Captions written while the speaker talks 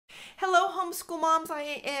homeschool moms.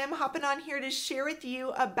 I am hopping on here to share with you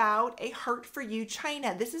about A Heart for You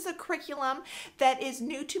China. This is a curriculum that is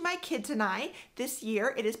new to my kids and I this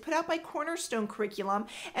year. It is put out by Cornerstone Curriculum,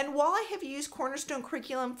 and while I have used Cornerstone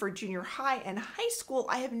Curriculum for junior high and high school,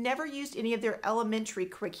 I have never used any of their elementary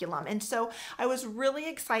curriculum. And so I was really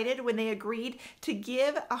excited when they agreed to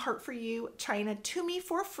give A Heart for You China to me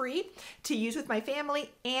for free to use with my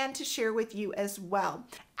family and to share with you as well.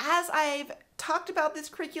 As I've talked about this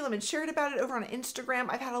curriculum and shared about it over on Instagram,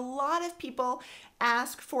 I've had a lot of people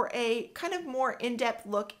ask for a kind of more in-depth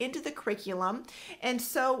look into the curriculum. And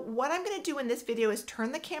so what I'm going to do in this video is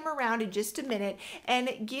turn the camera around in just a minute and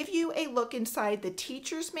give you a look inside the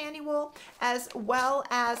teacher's manual as well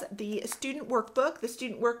as the student workbook. The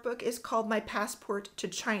student workbook is called My Passport to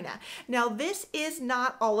China. Now, this is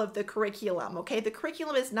not all of the curriculum, okay? The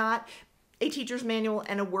curriculum is not a teacher's manual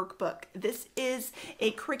and a workbook. This is a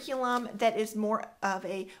curriculum that is more of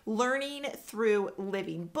a learning through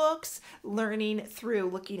living books, learning through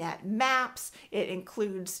looking at maps. It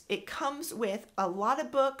comes with a lot of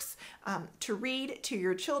books to read to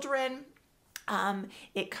your children.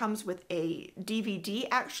 It comes with a DVD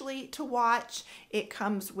actually to watch. It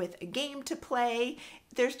comes with a game to play.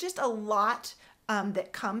 There's just a lot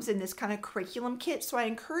that comes in this kind of curriculum kit. So I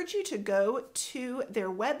encourage you to go to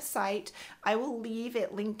their website. I will leave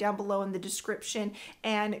it linked down below in the description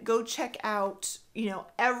and go check out,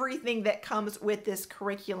 everything that comes with this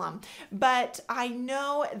curriculum. But I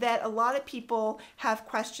know that a lot of people have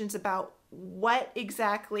questions about what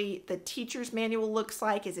exactly the teacher's manual looks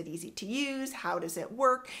like. Is it easy to use? How does it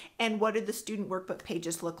work? And what do the student workbook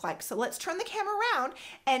pages look like? So let's turn the camera around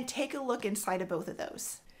and take a look inside of both of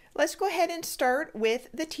those. Let's go ahead and start with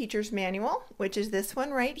the teacher's manual, which is this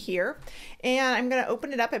one right here. And I'm going to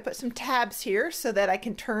open it up. I put some tabs here so that I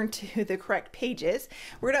can turn to the correct pages.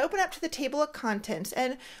 We're going to open up to the table of contents.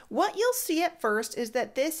 And what you'll see at first is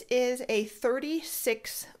that this is a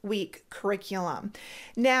 36-week curriculum.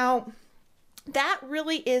 Now, that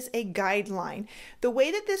really is a guideline. The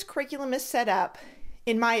way that this curriculum is set up,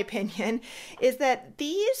 in my opinion, is that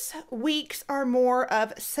these weeks are more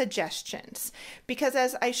of suggestions, because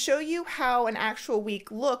as I show you how an actual week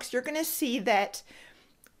looks, you're going to see that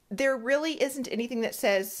there really isn't anything that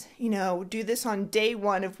says, do this on day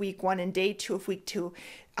 1 of week 1 and day 2 of week 2.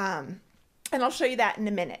 And I'll show you that in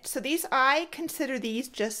a minute. So I consider these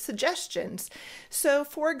just suggestions. So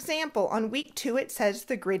for example, on week 2, it says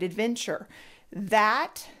The Great Adventure.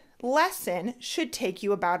 That lesson should take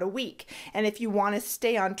you about a week. And if you want to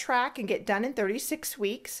stay on track and get done in 36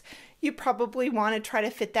 weeks, you probably want to try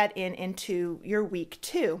to fit that into your week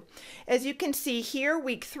 2. As you can see here,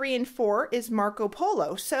 week 3 and 4 is Marco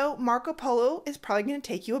Polo. So Marco Polo is probably going to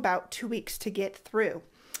take you about 2 weeks to get through.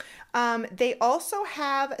 They also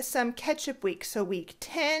have some catch-up weeks. So week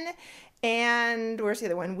 10 and where's the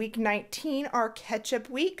other one? Week 19 are catch-up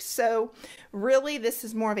weeks. So really this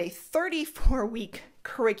is more of a 34-week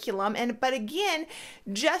curriculum. But again,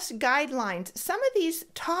 just guidelines. Some of these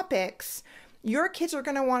topics your kids are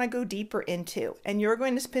going to want to go deeper into and you're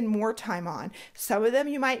going to spend more time on. Some of them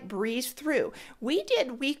you might breeze through. We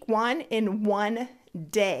did week 1 in 1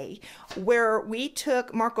 day, where we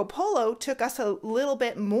took Marco Polo took us a little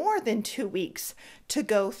bit more than 2 weeks to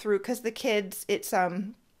go through, because the kids, it's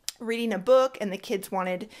reading a book and the kids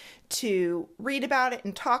wanted to read about it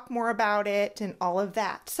and talk more about it and all of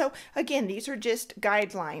that. So again, these are just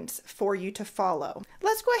guidelines for you to follow.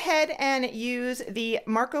 Let's go ahead and use the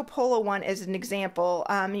Marco Polo one as an example.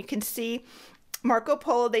 You can see Marco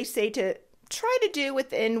Polo, they say to try to do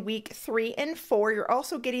within week 3 and 4. You're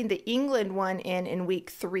also getting the England one in week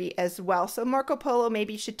 3 as well. So Marco Polo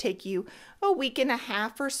maybe should take you a week and a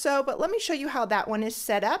half or so, but let me show you how that one is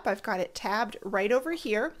set up. I've got it tabbed right over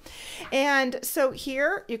here. And so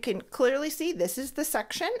here you can clearly see this is the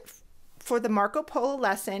section for the Marco Polo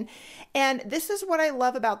lesson. And this is what I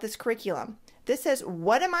love about this curriculum. This says,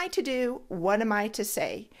 what am I to do? What am I to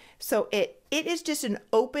say? So it is just an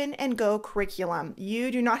open and go curriculum.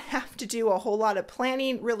 You do not have to do a whole lot of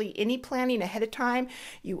planning, really any planning ahead of time.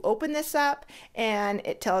 You open this up and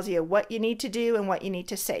it tells you what you need to do and what you need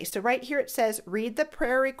to say. So right here it says, read the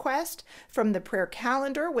prayer request from the prayer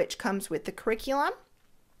calendar, which comes with the curriculum.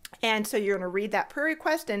 And so you're going to read that prayer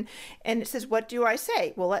request and it says, what do I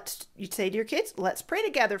say? Well, you say to your kids, let's pray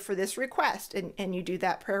together for this request. And you do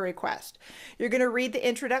that prayer request. You're going to read the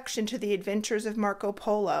introduction to the adventures of Marco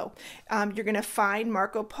Polo. You're going to find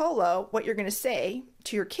Marco Polo. What you're going to say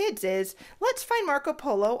to your kids is, let's find Marco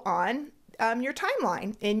Polo on your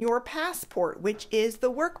timeline in your passport, which is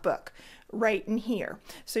the workbook right in here.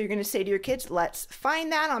 So you're going to say to your kids, let's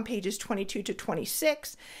find that on pages 22 to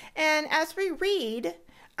 26. And as we read,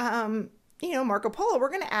 Marco Polo, we're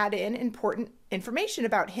going to add in important information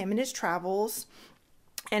about him and his travels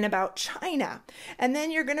and about China. And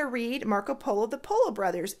then you're going to read Marco Polo, the Polo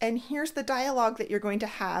Brothers. And here's the dialogue that you're going to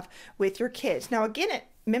have with your kids. Now, again,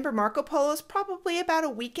 remember, Marco Polo is probably about a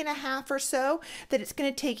week and a half or so that it's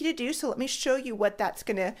going to take you to do. So let me show you what that's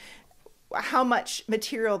going to, how much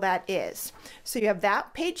material that is. So you have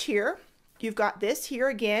that page here. You've got this here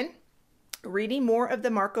again, reading more of the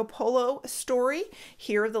Marco Polo story.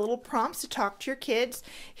 Here are the little prompts to talk to your kids.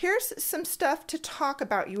 Here's some stuff to talk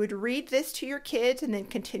about. You would read this to your kids and then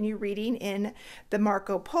continue reading in the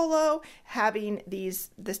Marco Polo, having this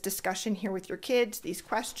discussion here with your kids, these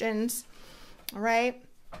questions. All right.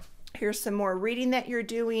 Here's some more reading that you're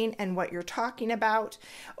doing and what you're talking about.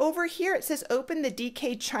 Over here it says open the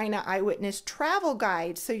DK China Eyewitness Travel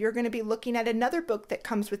Guide. So you're going to be looking at another book that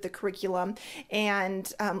comes with the curriculum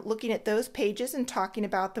and looking at those pages and talking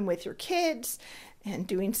about them with your kids and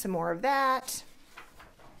doing some more of that.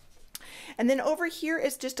 And then over here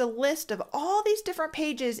is just a list of all these different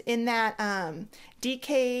pages in that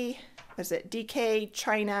DK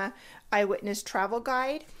China Eyewitness Travel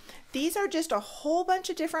Guide. These are just a whole bunch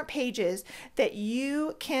of different pages that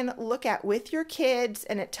you can look at with your kids,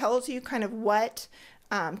 and it tells you kind of what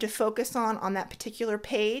to focus on that particular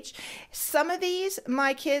page. Some of these,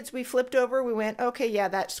 my kids, we flipped over, we went, okay, yeah,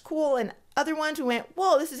 that's cool. And other ones we went,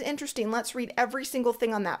 whoa, this is interesting. Let's read every single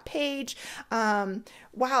thing on that page.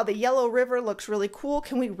 Wow, the Yellow River looks really cool.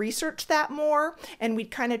 Can we research that more? And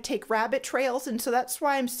we'd kind of take rabbit trails. And so that's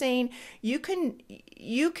why I'm saying you can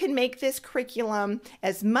make this curriculum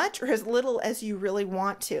as much or as little as you really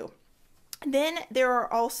want to. Then there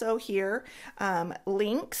are also here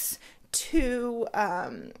links to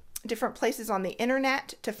different places on the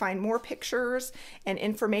internet to find more pictures and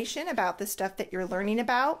information about the stuff that you're learning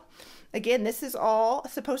about. Again, this is all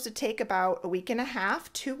supposed to take about a week and a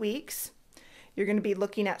half, 2 weeks. You're going to be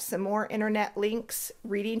looking at some more internet links,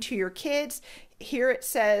 reading to your kids. Here it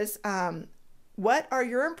says, what are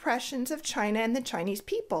your impressions of China and the Chinese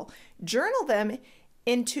people? Journal them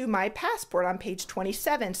into my passport on page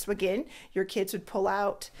 27. So again, your kids would pull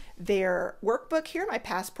out their workbook here, my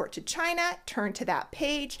passport to China, turn to that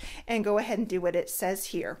page and go ahead and do what it says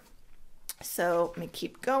here. So let me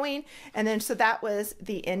keep going. And then, so that was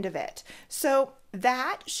the end of it. So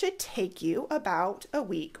that should take you about a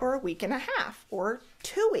week or a week and a half or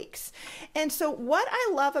 2 weeks. And so what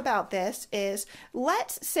I love about this is,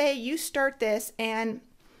 let's say you start this and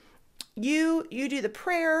you do the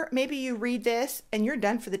prayer, maybe you read this and you're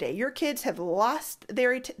done for the day. Your kids have lost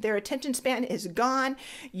their attention span is gone.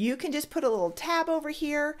 You can just put a little tab over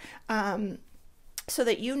here so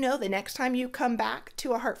that you know the next time you come back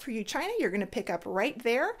to A Heart for You China, you're going to pick up right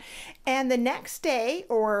there. And the next day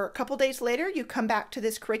or a couple days later, you come back to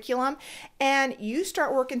this curriculum and you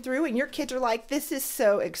start working through, and your kids are like, this is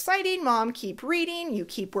so exciting, Mom, keep reading, you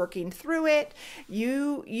keep working through it.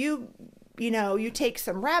 You take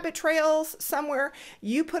some rabbit trails somewhere,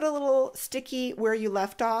 you put a little sticky where you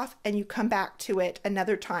left off, and you come back to it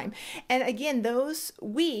another time. And again, those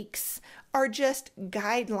weeks are just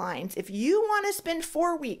guidelines. If you want to spend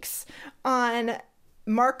 4 weeks on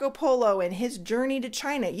Marco Polo and his journey to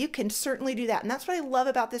China, you can certainly do that. And that's what I love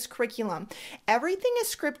about this curriculum. Everything is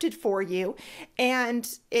scripted for you, and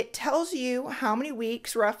it tells you how many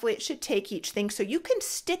weeks roughly it should take each thing. So you can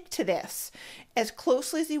stick to this as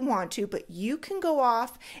closely as you want to, but you can go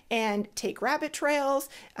off and take rabbit trails,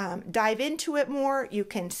 dive into it more. You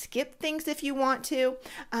can skip things if you want to,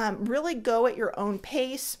 really go at your own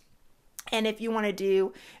pace. And if you want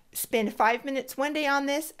to spend 5 minutes one day on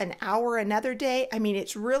this, an hour another day, I mean,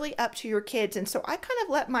 it's really up to your kids. And so I kind of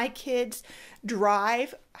let my kids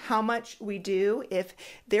drive how much we do. If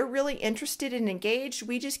they're really interested and engaged,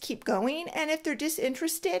 we just keep going. And if they're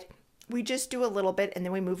disinterested, we just do a little bit and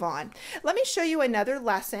then we move on. Let me show you another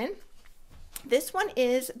lesson. This one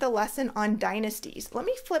is the lesson on dynasties. Let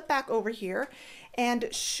me flip back over here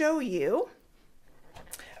and show you.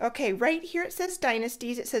 Okay, right here it says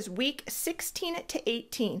dynasties. It says week 16 to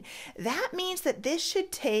 18. That means that this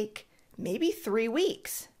should take maybe 3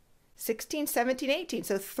 weeks. 16, 17, 18.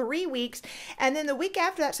 So 3 weeks. And then the week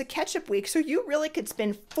after that's a catch-up week. So you really could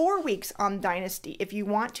spend 4 weeks on dynasty if you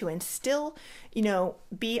want to, and still,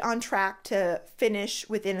 be on track to finish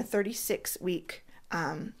within a 36-week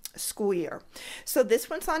school year. So this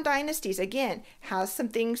one's on dynasties. Again, has some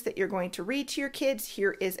things that you're going to read to your kids.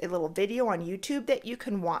 Here is a little video on YouTube that you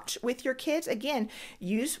can watch with your kids. Again,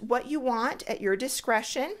 use what you want at your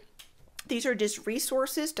discretion. These are just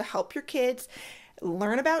resources to help your kids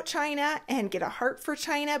learn about China and get a heart for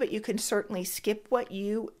China, but you can certainly skip what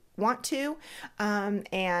you want to,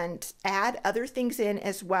 and add other things in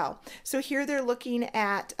as well. So here they're looking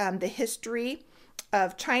at the history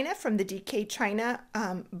of China from the DK China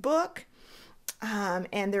book.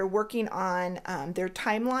 And they're working on their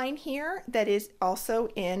timeline here that is also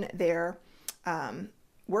in their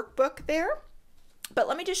workbook there. But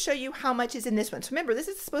let me just show you how much is in this one. So remember, this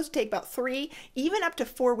is supposed to take about 3, even up to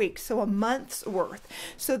 4 weeks, so a month's worth.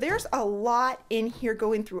 So there's a lot in here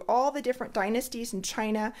going through all the different dynasties in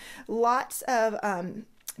China, lots of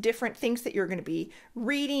different things that you're going to be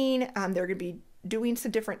reading. They're going to be doing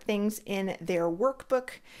some different things in their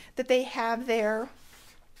workbook that they have there.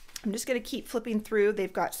 I'm just going to keep flipping through.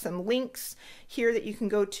 They've got some links here that you can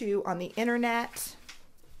go to on the internet.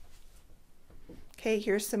 Okay,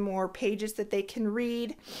 here's some more pages that they can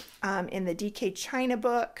read in the DK China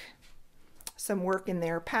book. Some work in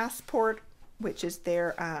their passport, which is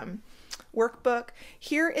their workbook.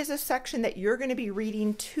 Here is a section that you're going to be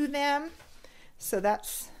reading to them. So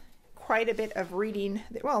that's quite a bit of reading.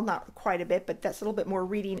 Well, not quite a bit, but that's a little bit more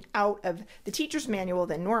reading out of the teacher's manual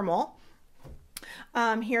than normal.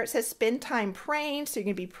 Here it says spend time praying, so you're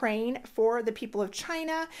going to be praying for the people of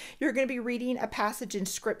China. You're going to be reading a passage in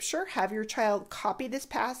scripture. Have your child copy this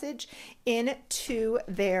passage into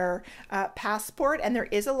their passport, and there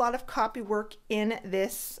is a lot of copy work in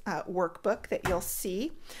this workbook that you'll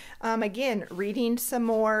see. Again, reading some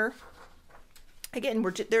more. Again,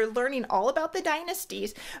 they're learning all about the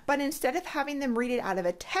dynasties, but instead of having them read it out of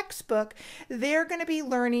a textbook, they're going to be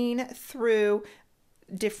learning through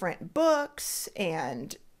different books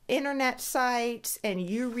and internet sites and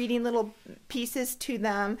you reading little pieces to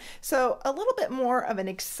them. So a little bit more of an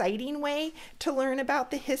exciting way to learn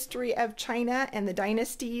about the history of China and the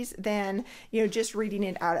dynasties than, you know, just reading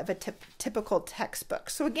it out of a typical textbook.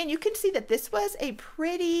 So again, you can see that this was a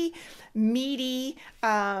pretty meaty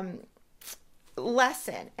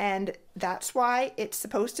lesson, and that's why it's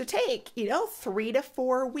supposed to take, you know, 3 to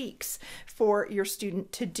 4 weeks for your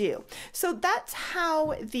student to do. So that's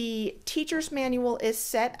how the teacher's manual is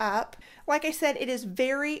set up. Like I said, it is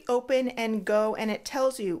very open and go, and it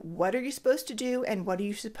tells you what are you supposed to do and what are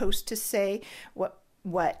you supposed to say, what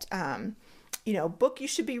you know, book you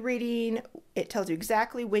should be reading. It tells you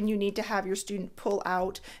exactly when you need to have your student pull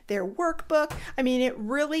out their workbook. I mean, it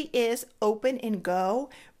really is open and go.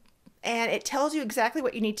 And it tells you exactly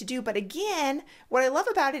what you need to do. But again, what I love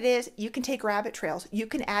about it is you can take rabbit trails. You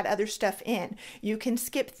can add other stuff in. You can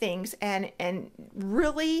skip things and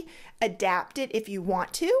really adapt it if you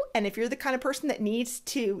want to. And if you're the kind of person that needs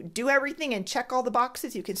to do everything and check all the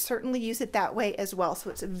boxes, you can certainly use it that way as well. So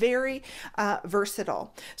it's very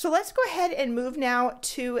versatile. So let's go ahead and move now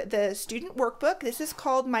to the student workbook. This is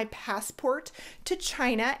called My Passport to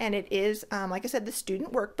China, and it is, like I said, the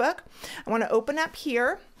student workbook. I want to open up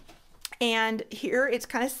here. And here it's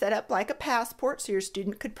kind of set up like a passport, so your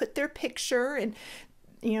student could put their picture and,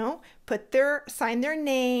 you know, sign their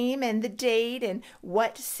name and the date and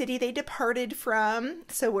what city they departed from.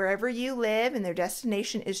 So wherever you live, and their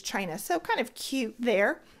destination is China. So kind of cute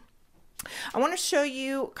there. I want to show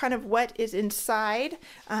you kind of what is inside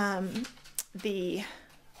the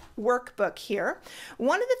workbook here.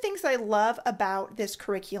 One of the things I love about this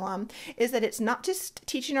curriculum is that it's not just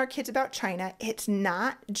teaching our kids about China. It's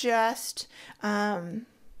not just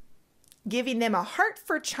giving them a heart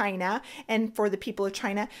for China and for the people of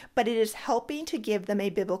China, but it is helping to give them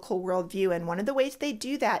a biblical worldview. And one of the ways they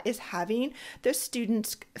do that is having the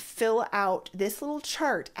students fill out this little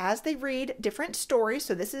chart as they read different stories.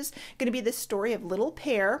 So this is going to be the story of Little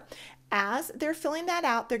Pear. As they're filling that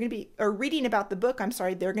out, they're going to be, or reading about the book, I'm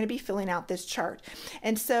sorry, they're going to be filling out this chart.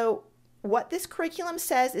 And so what this curriculum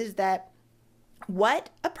says is that what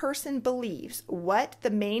a person believes, what the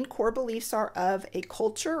main core beliefs are of a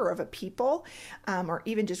culture or of a people, or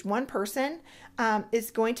even just one person,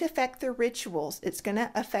 is going to affect their rituals. It's going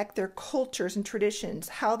to affect their cultures and traditions,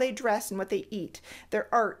 how they dress and what they eat,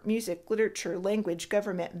 their art, music, literature, language,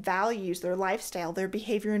 government, values, their lifestyle, their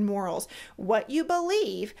behavior and morals. What you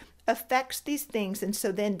believe affects these things. And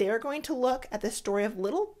so then they're going to look at the story of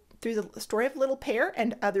through the story of Little Pear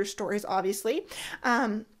and other stories, obviously,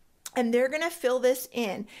 and they're going to fill this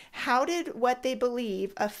in. How did what they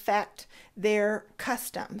believe affect their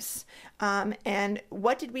customs? And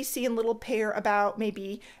what did we see in Little Pear about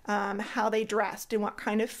maybe how they dressed and what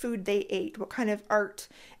kind of food they ate? What kind of art,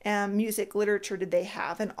 music, literature did they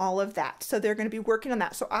have, and all of that? So they're going to be working on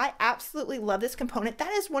that. So I absolutely love this component.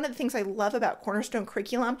 That is one of the things I love about Cornerstone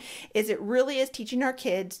Curriculum, is it really is teaching our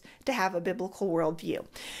kids to have a biblical worldview.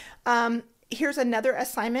 Here's another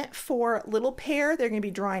assignment for Little Pear. They're going to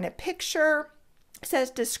be drawing a picture. It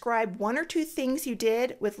says describe 1 or 2 things you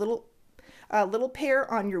did with little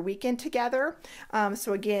pair on your weekend together.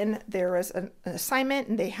 So again, there was an assignment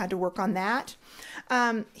and they had to work on that.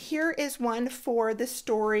 Here is one for the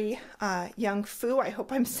story Young Fu. I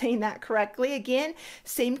hope I'm saying that correctly. Again,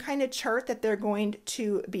 same kind of chart that they're going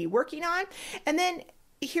to be working on. And then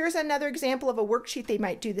here's another example of a worksheet they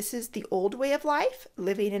might do. This is the old way of life,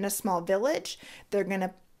 living in a small village. They're going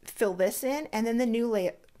to fill this in, and then the new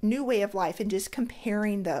way of life, and just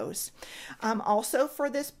comparing those. Also for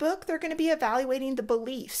this book, they're going to be evaluating the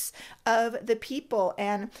beliefs of the people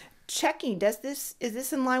and checking, is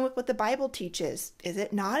this in line with what the Bible teaches? Is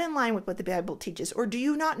it not in line with what the Bible teaches? Or do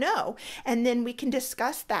you not know? And then we can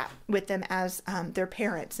discuss that with them as their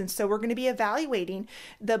parents. And so we're going to be evaluating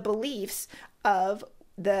the beliefs of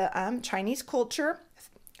the Chinese culture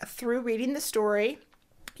through reading the story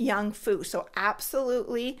Young Fu. So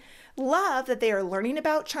absolutely love that they are learning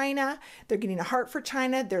about China. They're getting a heart for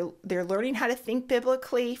China. They're learning how to think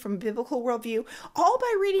biblically from a biblical worldview, all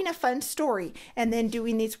by reading a fun story and then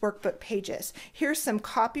doing these workbook pages. Here's some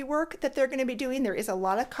copy work that they're going to be doing. There is a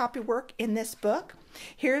lot of copy work in this book.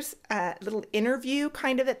 Here's a little interview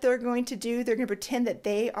kind of that they're going to do. They're going to pretend that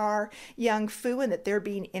they are Young Fu and that they're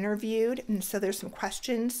being interviewed. And so there's some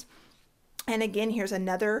questions. And again, here's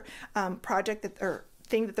another project or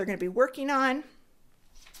thing that they're going to be working on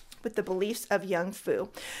with the beliefs of Young Fu.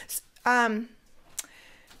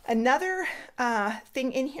 Another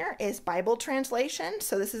thing in here is Bible translation.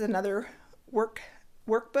 So this is another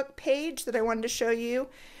workbook page that I wanted to show you.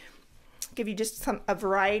 Give you just a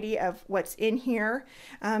variety of what's in here.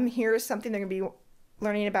 Here's something they're going to be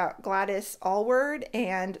learning about Gladys Allward,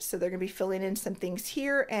 and so they're going to be filling in some things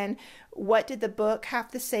here. And what did the book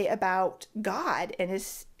have to say about God? And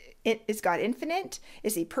is God infinite?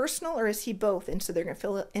 Is he personal, or is he both? And so they're going to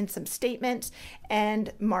fill in some statements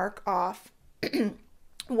and mark off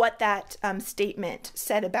what that statement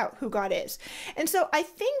said about who God is. And so I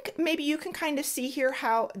think maybe you can kind of see here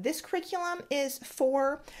how this curriculum is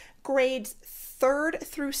for grades 3rd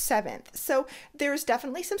through 7th. So there's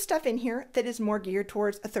definitely some stuff in here that is more geared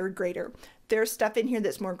towards a 3rd grader. There's stuff in here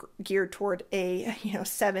that's more geared toward a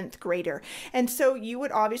 7th grader. And so you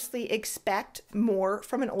would obviously expect more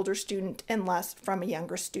from an older student and less from a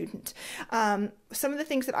younger student. Some of the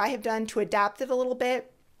things that I have done to adapt it a little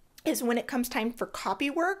bit is when it comes time for copy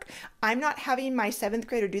work, I'm not having my 7th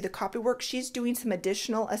grader do the copy work. She's doing some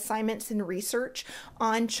additional assignments and research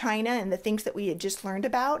on China and the things that we had just learned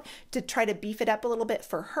about to try to beef it up a little bit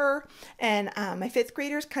for her. And my 5th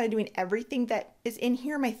grader is kind of doing everything that is in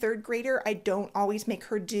here. My 3rd grader, I don't always make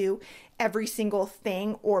her do every single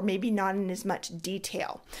thing, or maybe not in as much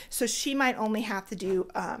detail. So she might only have to do,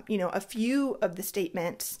 a few of the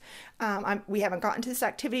statements. We haven't gotten to this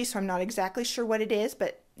activity, so I'm not exactly sure what it is,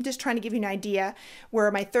 but just trying to give you an idea where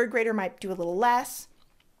my 3rd grader might do a little less.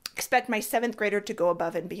 Expect my 7th grader to go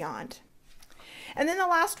above and beyond. And then the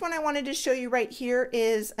last one I wanted to show you right here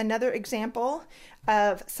is another example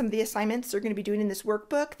of some of the assignments they're going to be doing in this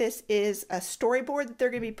workbook. This is a storyboard that they're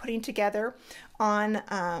going to be putting together on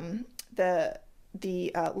the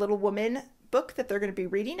Little Woman book that they're going to be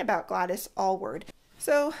reading about Gladys Allward.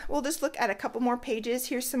 So we'll just look at a couple more pages.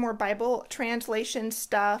 Here's some more Bible translation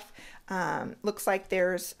stuff. Looks like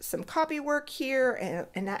there's some copy work here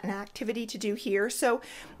and an activity to do here. So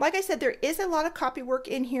like I said, there is a lot of copy work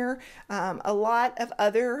in here, a lot of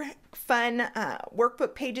other fun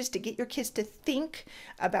workbook pages to get your kids to think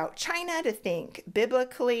about China, to think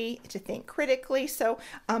biblically, to think critically. So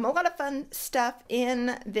a lot of fun stuff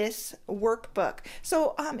in this workbook.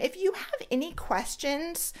 So if you have any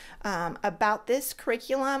questions about this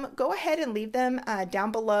curriculum, go ahead and leave them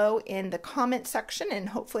down below in the comment section, and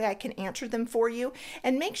hopefully I can answer them for you.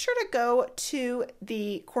 And make sure to go to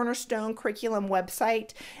the Cornerstone Curriculum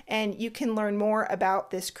website, and you can learn more about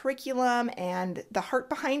this curriculum and the heart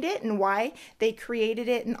behind it and why they created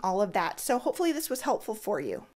it and all of that. So hopefully this was helpful for you.